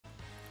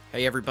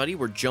Hey everybody,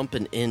 we're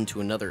jumping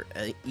into another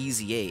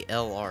EZA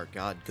LR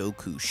God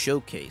Goku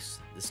showcase.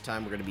 This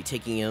time we're going to be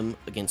taking him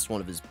against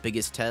one of his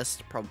biggest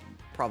tests,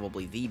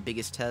 probably the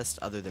biggest test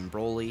other than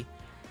Broly.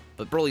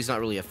 But Broly's not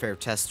really a fair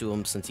test to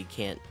him since he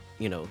can't,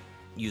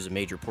 use a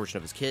major portion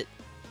of his kit.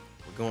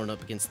 We're going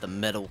up against the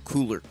Metal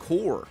Cooler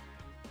Core.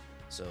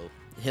 So,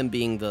 him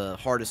being the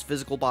hardest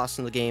physical boss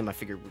in the game, I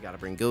figured we got to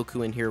bring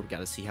Goku in here, we got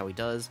to see how he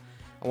does.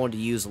 I wanted to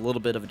use a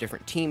little bit of a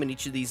different team in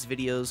each of these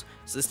videos,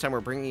 so this time we're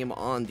bringing him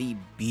on the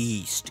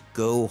Beast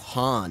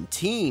Gohan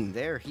team.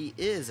 There he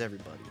is,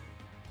 everybody.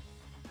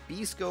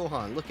 Beast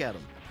Gohan, look at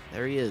him.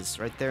 There he is,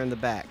 right there in the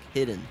back,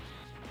 hidden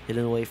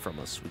away from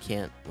us. We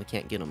can't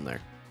get him there.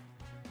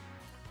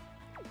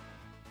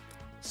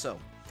 So,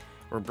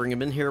 we're gonna bring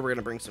him in here. We're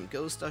gonna bring some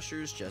Ghost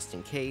Ushers just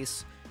in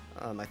case.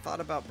 I thought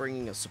about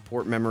bringing a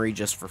support memory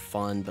just for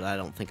fun, but I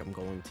don't think I'm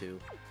going to.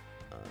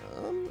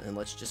 And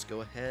let's just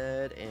go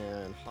ahead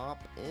and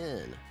hop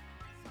in.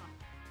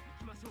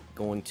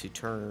 Going to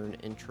turn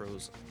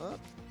intros up.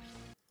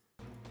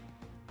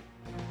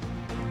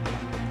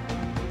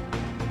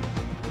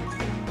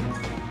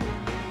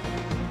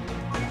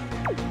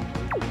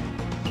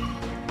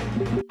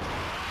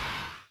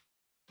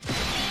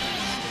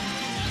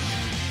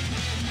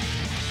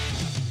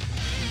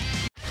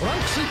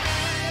 Trunks!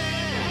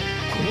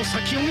 この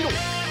先を見ろ。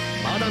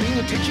まだ見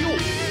ぬ敵を。宇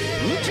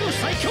宙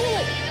最強。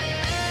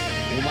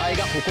お前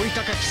が誇り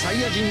高きサ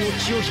イヤ人の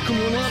血を引く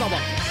者ならば、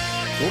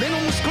俺の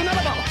息子な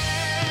らば、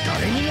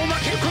誰にも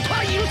負けること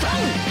は許さん。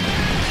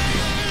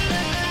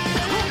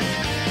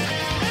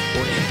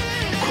俺、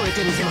超え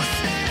てみせます。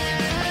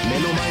目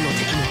の前の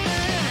敵も、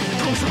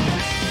父さんも。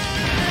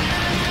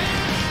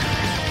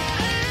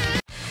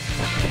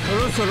そ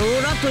ろそろ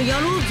オラとや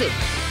ろうぜ。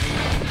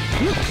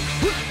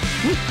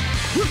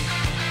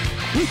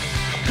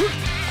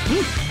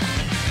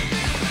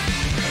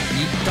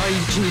1対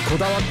1にこ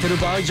だわってる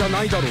場合じゃ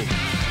ないだろう。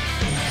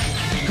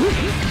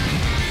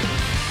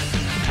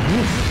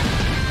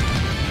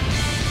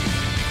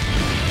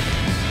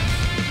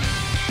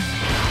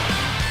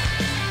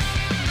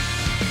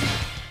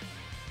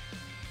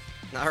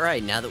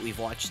Alright, now that we've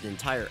watched an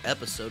entire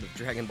episode of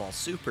Dragon Ball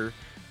Super,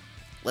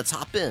 let's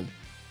hop in.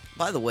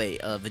 By the way,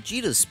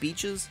 Vegeta's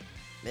speeches,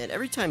 man,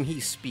 every time he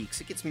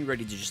speaks, it gets me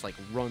ready to just,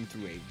 run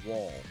through a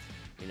wall.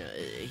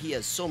 He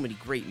has so many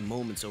great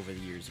moments over the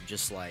years of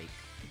just,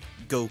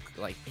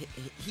 Goku,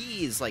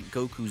 he is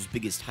Goku's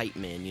biggest hype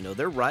man.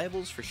 They're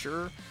rivals for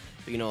sure.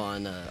 But,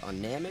 on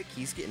Namek,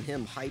 he's getting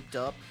him hyped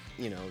up,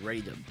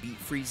 ready to beat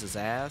Frieza's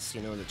ass.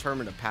 In the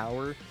Tournament of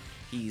Power,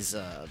 he's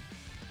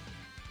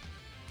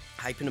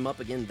hyping him up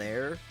again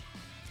there.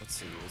 Let's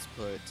see, let's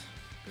put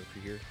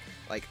Goku here.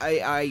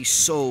 I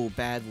so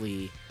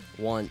badly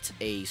want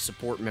a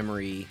support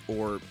memory,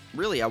 or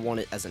really I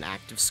want it as an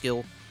active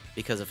skill,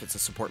 because if it's a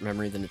support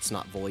memory, then it's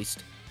not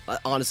voiced.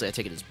 Honestly, I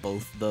take it as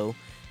both, though.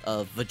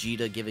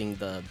 Vegeta giving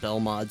the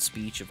Belmod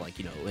speech of,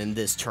 in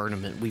this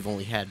tournament, we've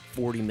only had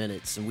 40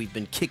 minutes, and we've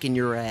been kicking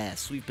your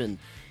ass. We've been,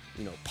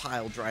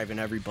 pile driving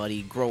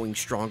everybody, growing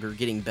stronger,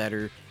 getting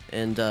better,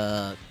 and,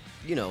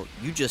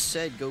 you just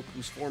said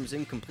Goku's form's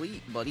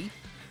incomplete, buddy.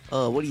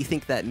 What do you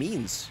think that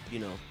means?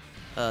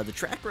 The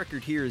track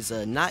record here is,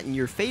 not in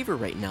your favor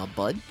right now,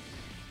 bud.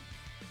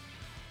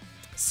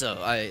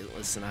 So,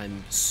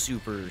 I'm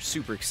super,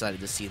 super excited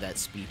to see that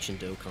speech in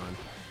Dokkan.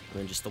 And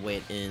then just the way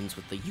it ends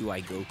with the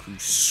UI Goku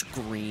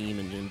scream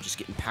and him just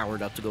getting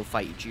powered up to go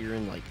fight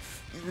Jiren,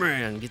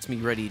 man, gets me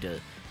ready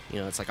to,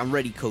 it's I'm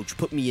ready, coach,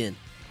 put me in.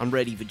 I'm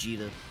ready,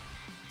 Vegeta.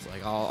 It's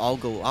I'll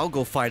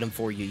go fight him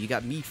for you. You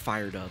got me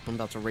fired up. I'm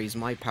about to raise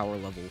my power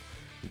level.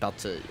 I'm about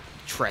to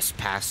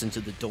trespass into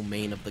the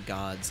domain of the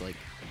gods.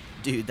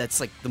 Dude,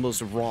 that's the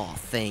most raw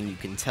thing you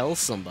can tell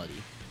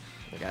somebody.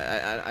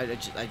 I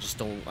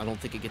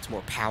don't think it gets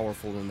more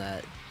powerful than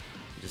that.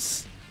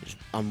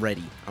 I'm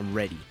ready. I'm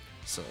ready.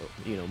 So,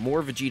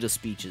 more Vegeta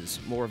speeches,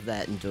 more of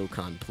that in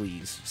Dokkan,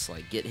 please. Just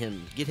get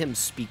him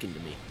speaking to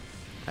me.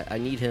 I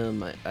need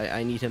him.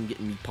 I need him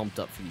getting me pumped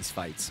up for these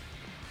fights.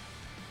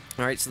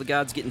 All right, so the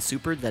gods getting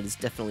supered. That is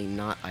definitely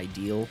not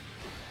ideal.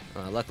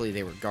 Luckily,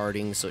 they were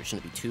guarding, so it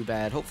shouldn't be too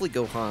bad. Hopefully,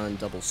 Gohan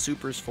double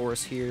supers for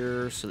us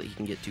here so that he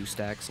can get 2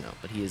 stacks. No,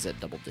 but he is at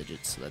double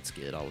digits, so that's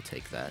good. I'll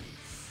take that.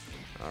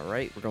 All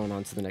right, we're going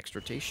on to the next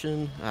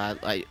rotation.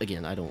 I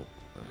don't.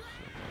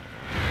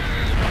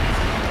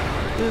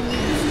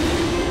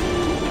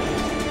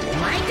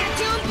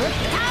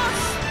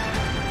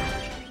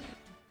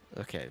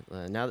 Okay,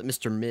 now that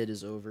Mr. Mid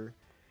is over,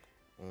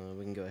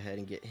 we can go ahead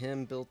and get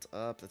him built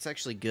up. That's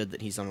actually good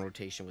that he's on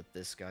rotation with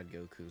this God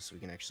Goku, so we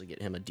can actually get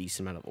him a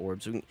decent amount of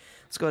orbs.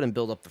 Let's go ahead and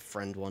build up the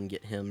friend one,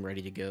 get him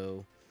ready to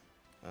go.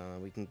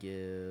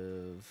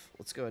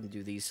 Let's go ahead and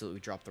do these so that we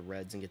drop the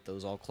reds and get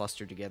those all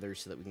clustered together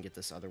so that we can get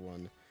this other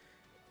one.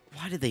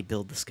 Why did they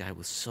build this guy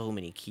with so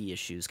many key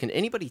issues? Can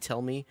anybody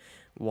tell me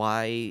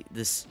why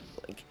this,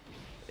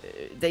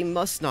 they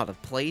must not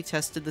have play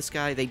tested this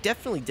guy. They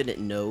definitely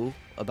didn't know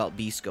about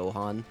Beast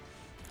Gohan.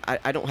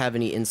 I don't have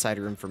any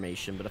insider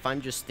information, but if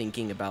I'm just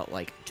thinking about,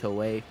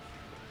 Toei,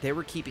 they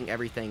were keeping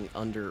everything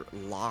under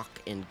lock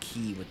and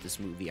key with this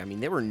movie. I mean,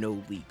 there were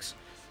no leaks.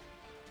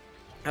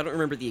 I don't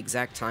remember the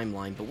exact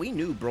timeline, but we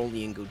knew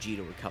Broly and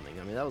Gogeta were coming.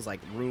 I mean, that was like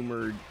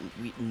rumored,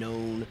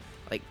 known.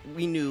 Like,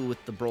 we knew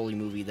with the Broly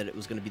movie that it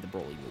was going to be the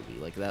Broly movie.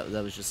 Like, that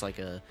was just like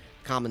a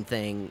common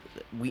thing.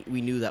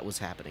 We knew that was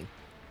happening.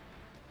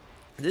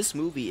 This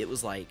movie, it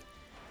was like,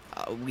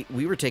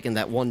 we were taking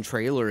that one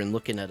trailer and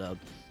looking at a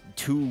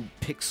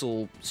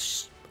 2-pixel...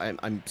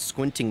 I'm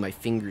squinting my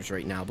fingers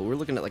right now, but we're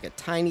looking at like a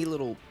tiny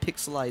little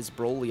pixelized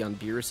Broly on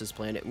Beerus's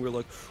planet, and we're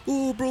like,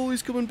 oh,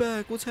 Broly's coming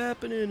back, what's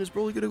happening? Is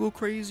Broly gonna go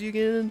crazy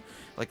again?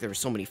 Like, there were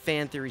so many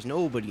fan theories,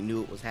 nobody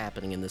knew it was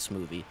happening in this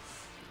movie.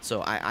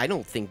 So I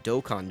don't think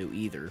Dokkan knew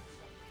either.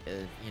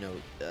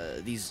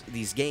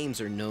 These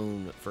games are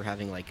known for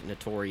having like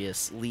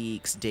notorious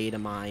leaks, data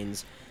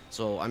mines,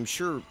 so I'm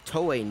sure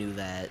Toei knew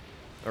that,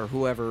 or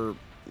whoever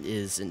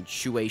is in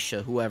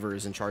Shueisha, whoever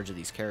is in charge of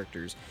these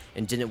characters,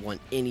 and didn't want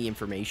any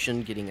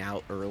information getting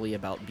out early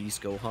about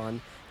Beast Gohan,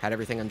 had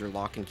everything under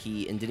lock and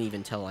key, and didn't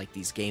even tell like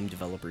these game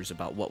developers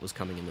about what was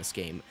coming in this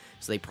game.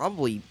 So they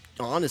probably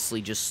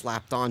honestly just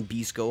slapped on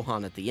Beast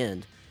Gohan at the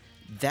end.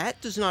 That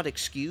does not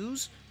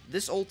excuse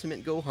this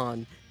Ultimate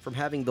Gohan from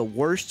having the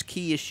worst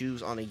key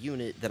issues on a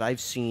unit that I've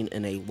seen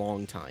in a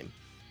long time.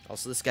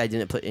 Also, this guy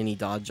didn't put any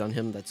dodge on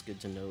him. That's good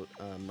to note.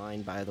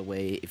 Mine, by the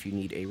way, if you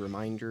need a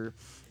reminder,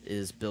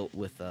 is built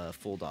with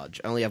full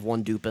dodge. I only have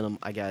one dupe in them.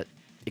 I got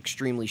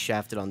extremely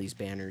shafted on these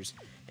banners,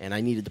 and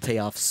I needed to pay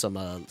off some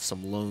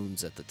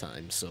loans at the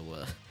time. So,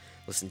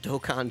 listen,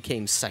 Dokkan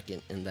came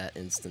second in that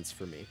instance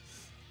for me.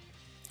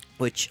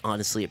 Which,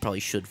 honestly, it probably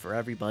should for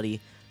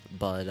everybody.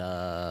 But,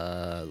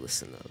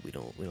 listen, we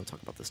don't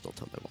talk about this. Don't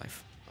tell my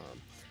wife.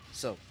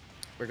 So,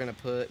 we're going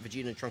to put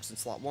Vegeta and Trunks in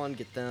slot 1,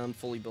 get them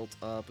fully built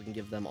up. We can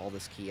give them all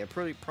this key. I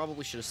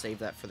probably should have saved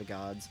that for the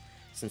gods,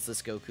 since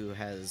this Goku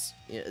has...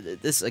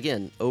 this,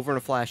 again, over in a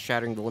flash,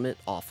 shattering the limit,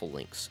 awful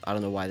links. I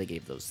don't know why they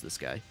gave those to this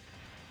guy.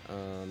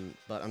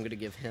 But I'm going to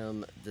give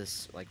him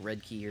this, like,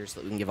 red key here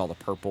so that we can give all the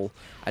purple.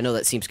 I know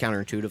that seems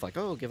counterintuitive, like,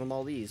 oh, give them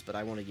all these, but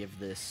I want to give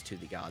this to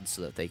the gods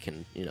so that they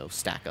can,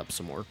 stack up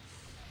some more.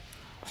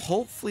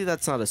 Hopefully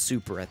that's not a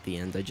super at the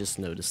end. I just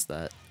noticed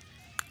that.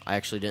 I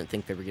actually didn't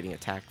think they were getting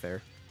attacked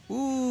there.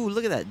 Ooh,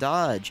 look at that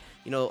dodge.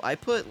 I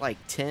put like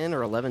 10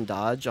 or 11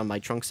 dodge on my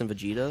Trunks and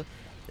Vegeta,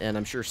 and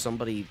I'm sure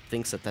somebody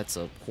thinks that that's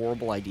a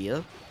horrible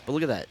idea. But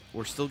look at that.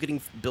 We're still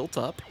getting built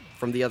up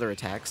from the other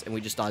attacks, and we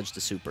just dodged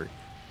a super.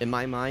 In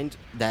my mind,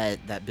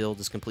 that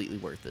build is completely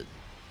worth it.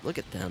 Look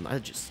at them.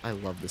 I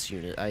love this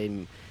unit.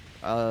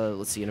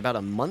 Let's see, in about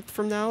a month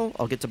from now,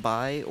 I'll get to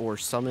buy or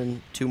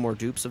summon 2 more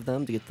dupes of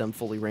them to get them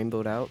fully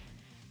rainbowed out.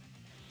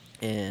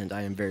 And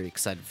I am very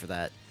excited for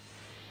that.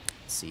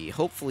 See,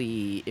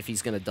 hopefully if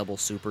he's going to double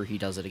super, he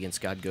does it against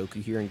God Goku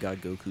here, and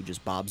God Goku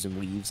just bobs and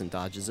weaves and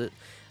dodges it.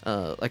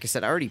 Like I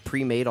said, I already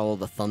pre-made all of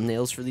the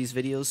thumbnails for these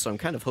videos, so I'm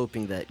kind of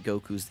hoping that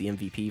Goku's the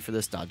MVP for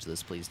this. Dodge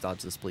this, please.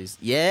 Dodge this, please.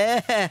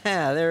 Yeah!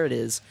 There it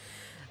is.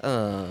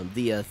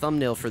 The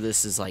thumbnail for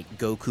this is like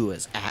Goku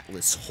as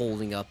Atlas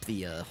holding up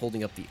the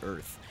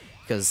Earth.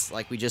 Because,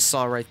 like we just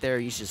saw right there,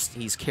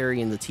 he's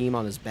carrying the team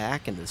on his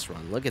back in this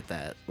run. Look at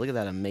that. Look at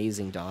that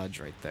amazing dodge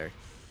right there.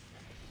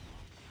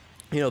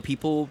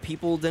 People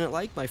didn't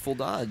like my full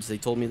dodge. They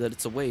told me that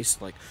it's a waste.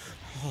 Like,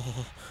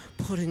 oh,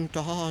 putting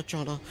dodge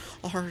on a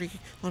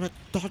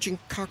dodging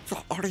character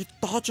already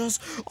dodges.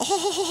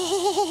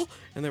 Oh,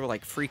 and they were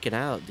like freaking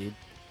out, dude.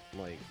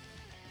 Like,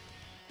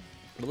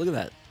 but look at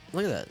that.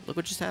 Look at that. Look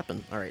what just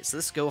happened. All right, so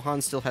this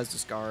Gohan still has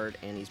discard,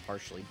 and he's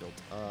partially built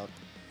up.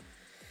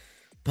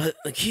 But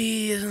the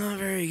key is not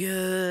very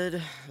good.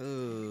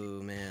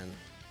 Oh man.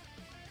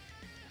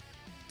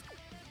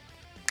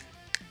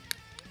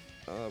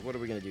 What are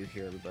we going to do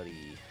here, everybody?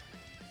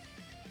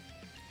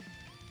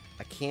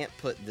 I can't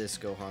put this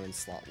Gohan in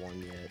slot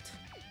 1 yet.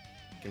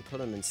 I can put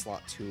him in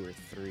slot 2 or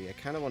 3. I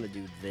kind of want to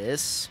do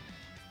this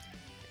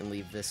and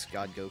leave this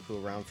God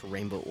Goku around for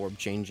Rainbow Orb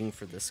changing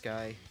for this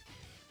guy.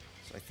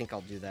 So I think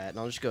I'll do that. And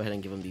I'll just go ahead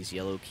and give him these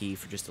yellow key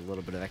for just a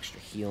little bit of extra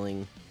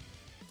healing.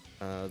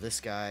 This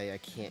guy, I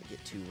can't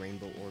get 2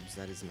 Rainbow Orbs.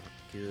 That is not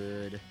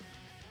good.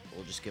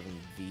 We'll just give him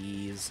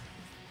these.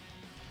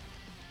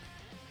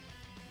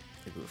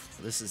 Oof,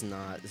 this is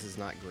not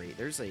great.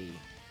 There's a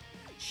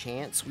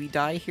chance we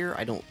die here.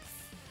 I don't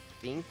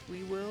think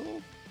we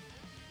will.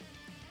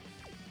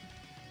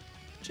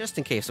 Just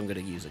in case, I'm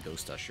going to use a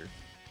Ghost Usher.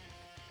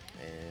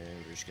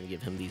 And we're just going to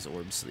give him these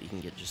orbs so that he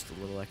can get just a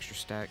little extra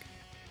stack.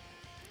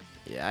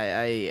 Yeah,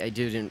 I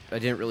didn't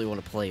really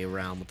want to play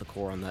around with the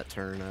core on that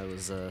turn. I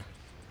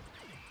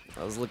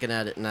was looking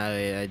at it, and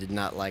I did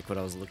not like what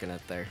I was looking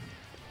at there.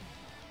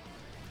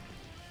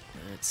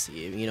 Let's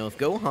see. If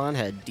Gohan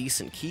had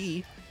decent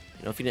key,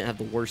 if he didn't have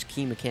the worst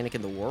key mechanic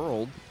in the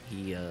world,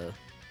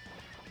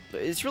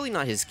 it's really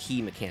not his key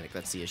mechanic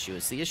that's the issue.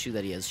 It's the issue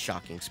that he has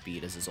shocking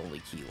speed as his only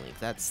key link.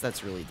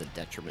 That's really the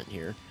detriment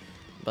here.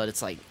 But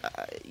it's like,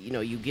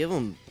 you give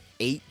him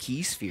 8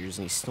 key spheres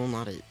and he's still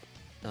not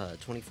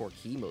at 24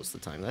 key most of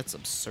the time. That's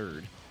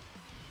absurd.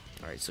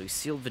 Alright, so he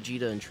sealed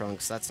Vegeta and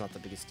Trunks. That's not the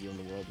biggest deal in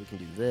the world. We can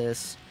do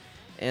this.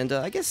 And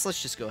I guess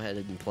let's just go ahead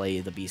and play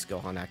the Beast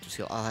Gohan active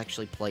skill. I'll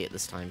actually play it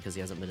this time because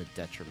he hasn't been a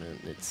detriment.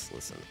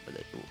 Listen,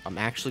 I'm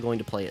actually going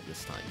to play it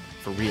this time.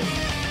 For real.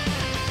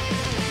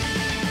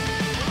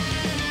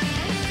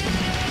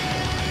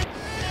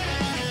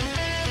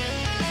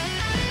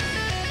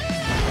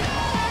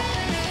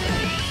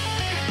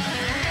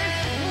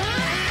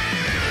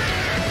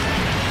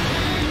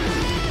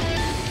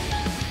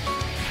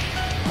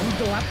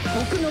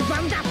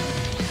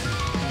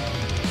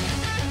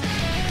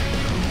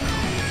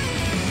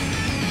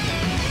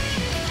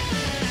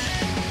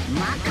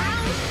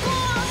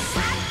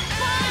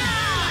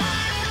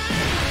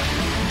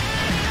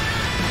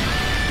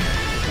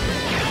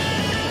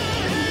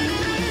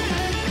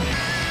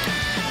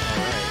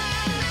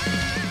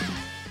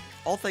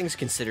 All things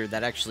considered,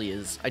 that actually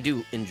is... I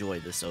do enjoy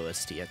this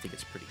OST. I think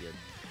it's pretty good.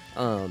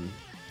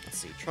 Let's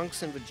see.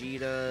 Trunks and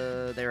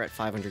Vegeta, they're at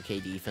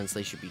 500k defense.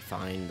 They should be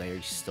fine. They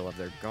still have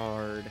their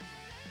guard.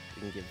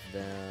 We can give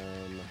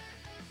them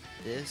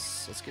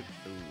this. Let's give...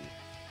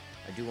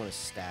 Ooh. I do want to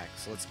stack,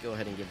 so let's go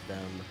ahead and give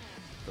them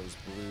those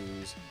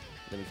blues.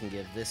 Then we can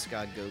give this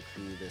God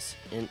Goku this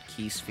Int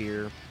Key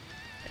Sphere.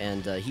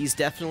 And he's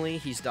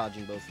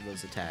dodging both of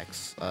those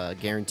attacks.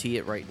 Guarantee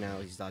it right now,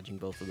 he's dodging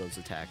both of those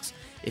attacks.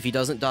 If he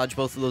doesn't dodge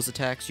both of those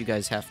attacks, you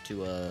guys have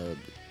to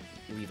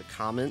leave a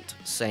comment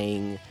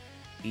saying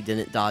he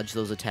didn't dodge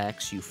those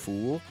attacks, you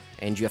fool.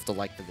 And you have to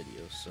like the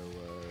video, so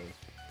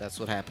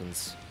that's what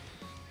happens.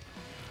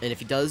 And if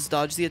he does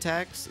dodge the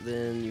attacks,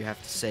 then you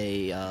have to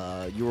say,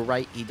 you were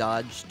right, he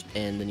dodged,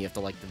 and then you have to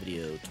like the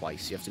video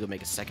twice. You have to go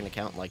make a second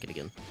account and like it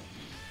again.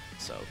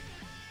 So,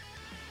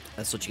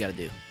 that's what you gotta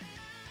do.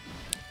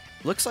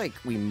 Looks like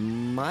we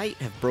might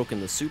have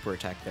broken the super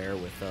attack there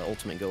with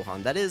Ultimate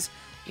Gohan. That is,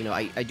 you know,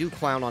 I do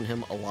clown on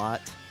him a lot,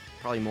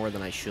 probably more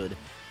than I should.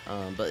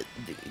 But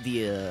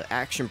the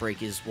action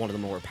break is one of the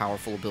more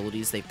powerful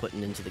abilities they've put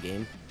into the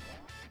game.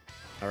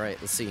 Alright,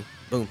 let's see.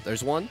 Boom,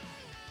 there's one.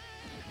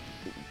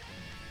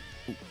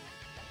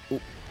 Ooh.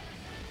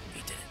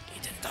 He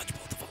didn't dodge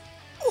both of them.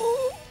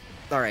 Ooh.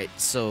 Alright,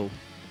 so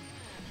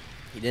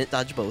he didn't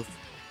dodge both.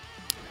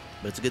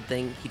 But it's a good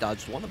thing he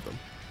dodged one of them.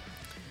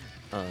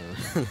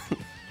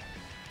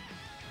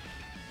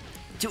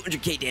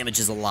 200k damage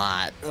is a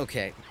lot.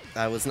 Okay,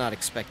 I was not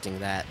expecting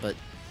that, but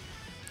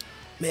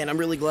man, I'm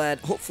really glad.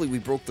 Hopefully we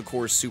broke the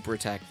core super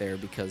attack there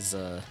because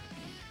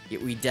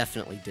we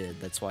definitely did.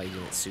 That's why he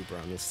didn't super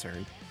on this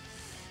turn.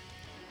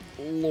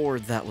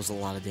 Lord, that was a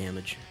lot of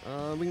damage.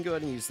 We can go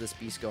ahead and use this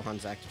Beast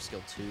Gohan's active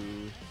skill 2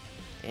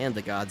 and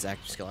the God's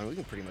active skill. I mean, we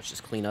can pretty much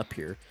just clean up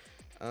here.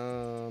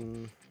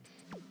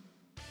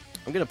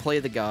 I'm going to play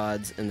the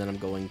gods, and then I'm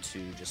going to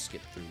just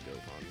skip through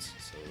Gohan's.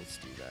 So let's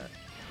do that.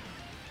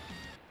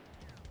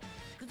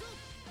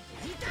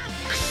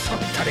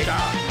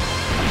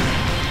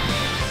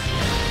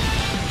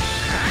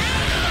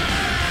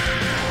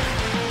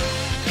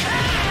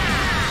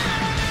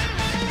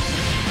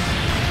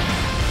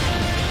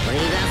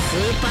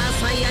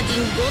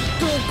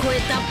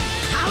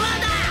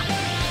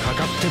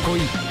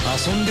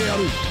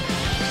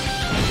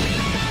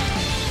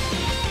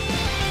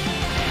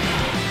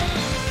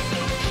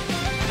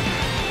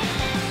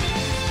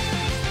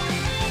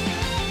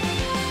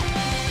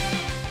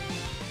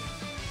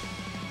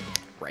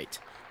 Right.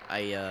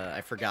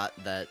 I forgot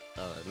that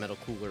Metal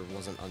Cooler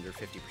wasn't under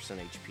 50%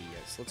 HP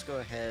yet. So let's go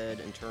ahead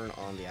and turn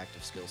on the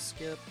active skill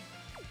skip.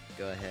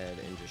 Go ahead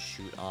and just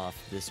shoot off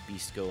this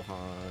Beast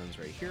Gohan's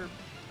right here.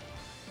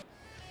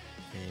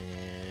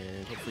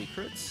 And hopefully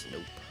crits.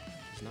 Nope.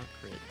 He's not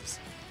crits.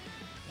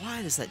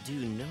 Why does that do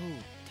no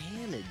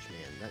damage,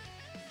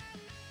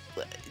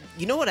 man?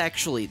 You know what,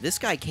 actually? This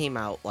guy came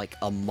out like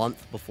a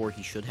month before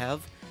he should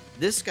have.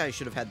 This guy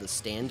should have had the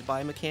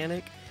standby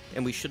mechanic,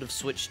 and we should have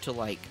switched to,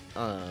 like,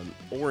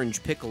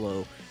 Orange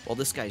Piccolo while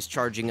this guy's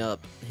charging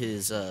up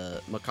his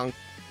Makanko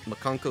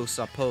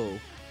Sapo.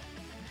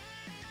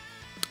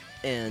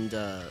 And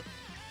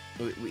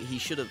he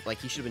should have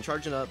been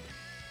charging up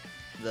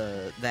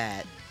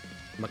that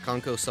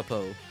Makanko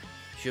Sapo.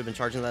 Should have been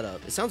charging that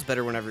up. It sounds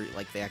better whenever,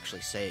 like, they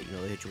actually say it. You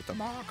know, they hit you with the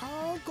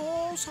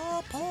Makanko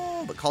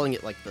Sapo, but calling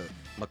it like the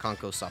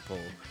Makanko Sapo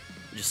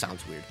just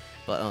sounds weird.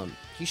 But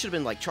he should have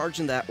been, like,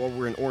 charging that while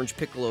we're in Orange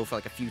Piccolo for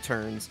like a few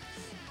turns.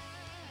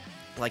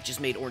 Like,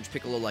 just made Orange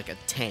Piccolo like a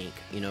tank,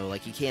 you know,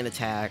 like he can't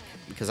attack,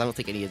 because I don't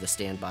think any of the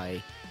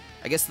standby...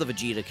 I guess the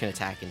Vegeta can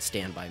attack in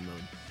standby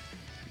mode.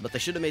 But they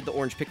should have made the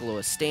Orange Piccolo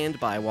a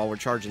standby while we're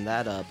charging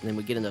that up, and then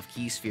we get enough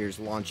Key Spheres,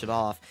 launch it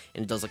off,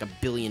 and it does like 1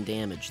 billion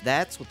damage.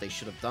 That's what they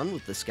should have done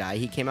with this guy.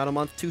 He came out a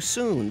month too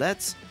soon.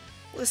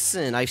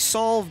 Listen, I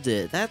solved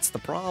it. That's the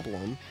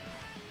problem.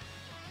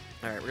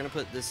 Alright, we're gonna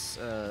put this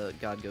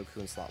God Goku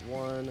in slot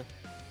 1.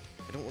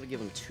 I don't want to give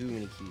him too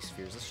many Key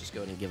Spheres. Let's just go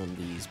ahead and give him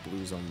these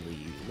blues on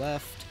the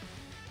left.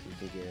 We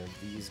can give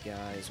these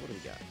guys... What do we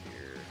got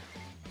here?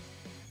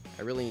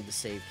 I really need to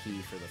save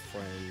Key for the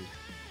friend.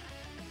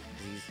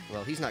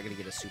 He's not going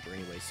to get a super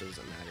anyway, so it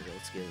doesn't matter.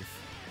 Let's give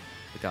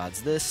the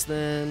gods this,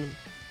 then.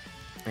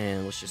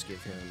 And let's just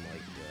give him,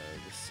 like,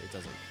 this. It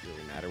doesn't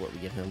really matter what we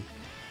give him.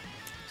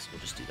 So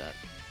we'll just do that.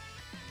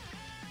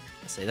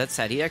 Say that's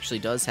sad. He actually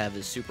does have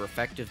his super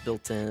effective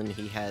built in.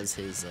 He has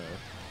his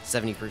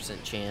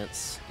 70%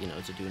 chance, you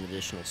know, to do an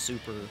additional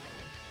super.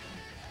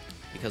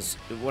 Because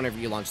whenever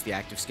you launch the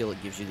active skill,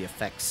 it gives you the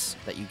effects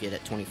that you get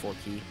at 24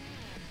 key.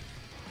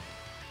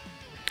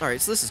 Alright,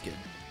 so this is good.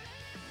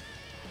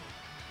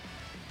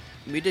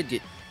 We did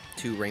get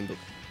 2 rainbow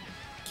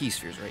key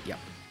spheres, right? Yeah.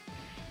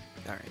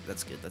 Alright,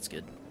 that's good, that's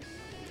good.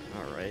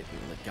 Alright,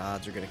 and the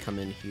gods are going to come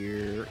in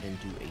here and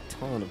do a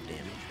ton of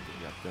damage.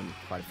 We got them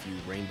quite a few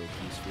rainbow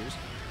key spheres.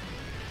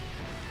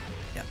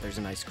 Yeah, there's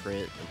a nice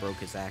crit. It broke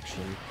his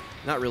action.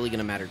 Not really going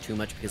to matter too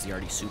much because he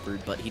already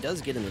supered, but he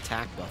does get an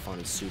attack buff on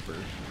his super.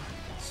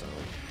 So,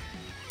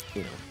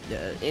 you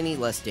know, any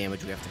less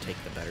damage we have to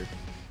take, the better.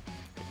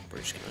 We're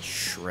just going to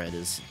shred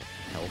his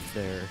health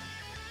there.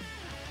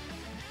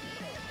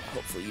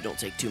 Hopefully you don't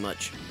take too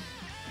much.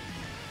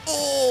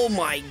 Oh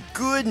my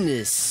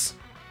goodness!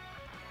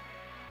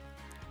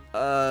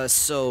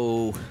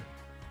 So...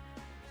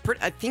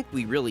 I think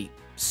we really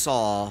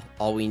saw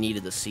all we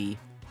needed to see.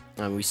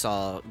 We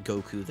saw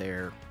Goku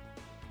there.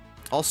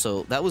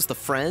 Also, that was the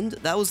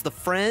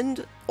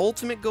friend,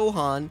 Ultimate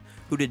Gohan,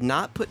 who did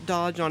not put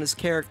dodge on his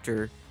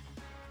character,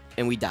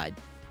 and we died.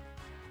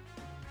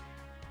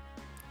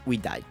 We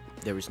died.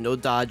 There was no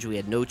dodge, we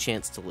had no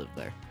chance to live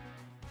there.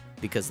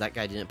 Because that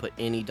guy didn't put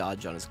any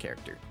dodge on his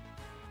character.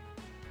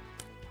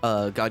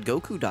 God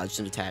Goku dodged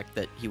an attack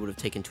that he would have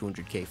taken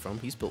 200k from.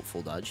 He's built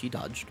full dodge, he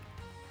dodged.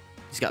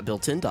 He's got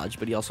built-in dodge,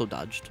 but he also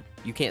dodged.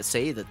 You can't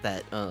say that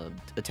that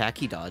attack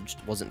he dodged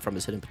wasn't from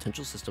his hidden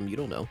potential system. You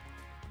don't know.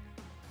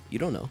 You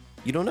don't know.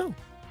 You don't know.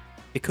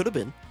 It could have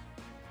been.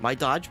 My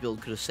dodge build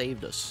could have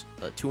saved us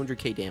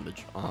 200k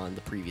damage on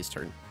the previous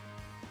turn.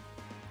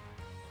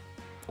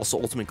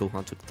 Also, Ultimate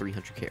Gohan took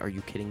 300k. Are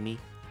you kidding me?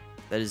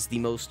 That is the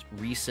most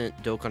recent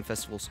Dokkan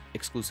Festival's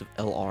exclusive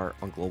LR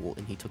on Global,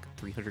 and he took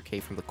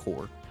 300k from the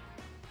core.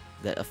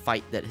 That a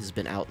fight that has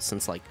been out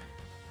since, like,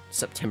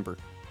 September.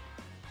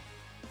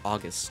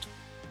 August.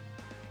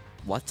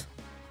 What?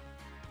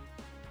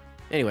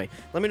 Anyway,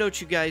 let me know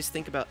what you guys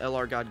think about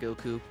LR God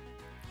Goku.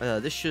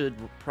 This should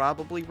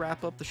probably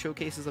wrap up the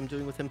showcases I'm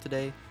doing with him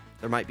today.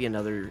 There might be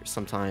another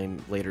sometime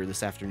later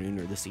this afternoon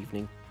or this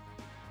evening.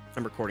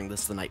 I'm recording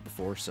this the night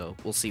before, so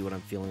we'll see what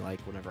I'm feeling like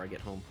whenever I get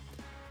home.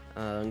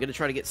 I'm going to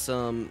try to get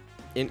some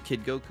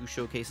Kid Goku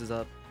showcases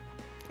up.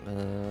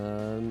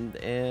 And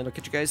I'll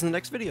catch you guys in the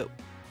next video.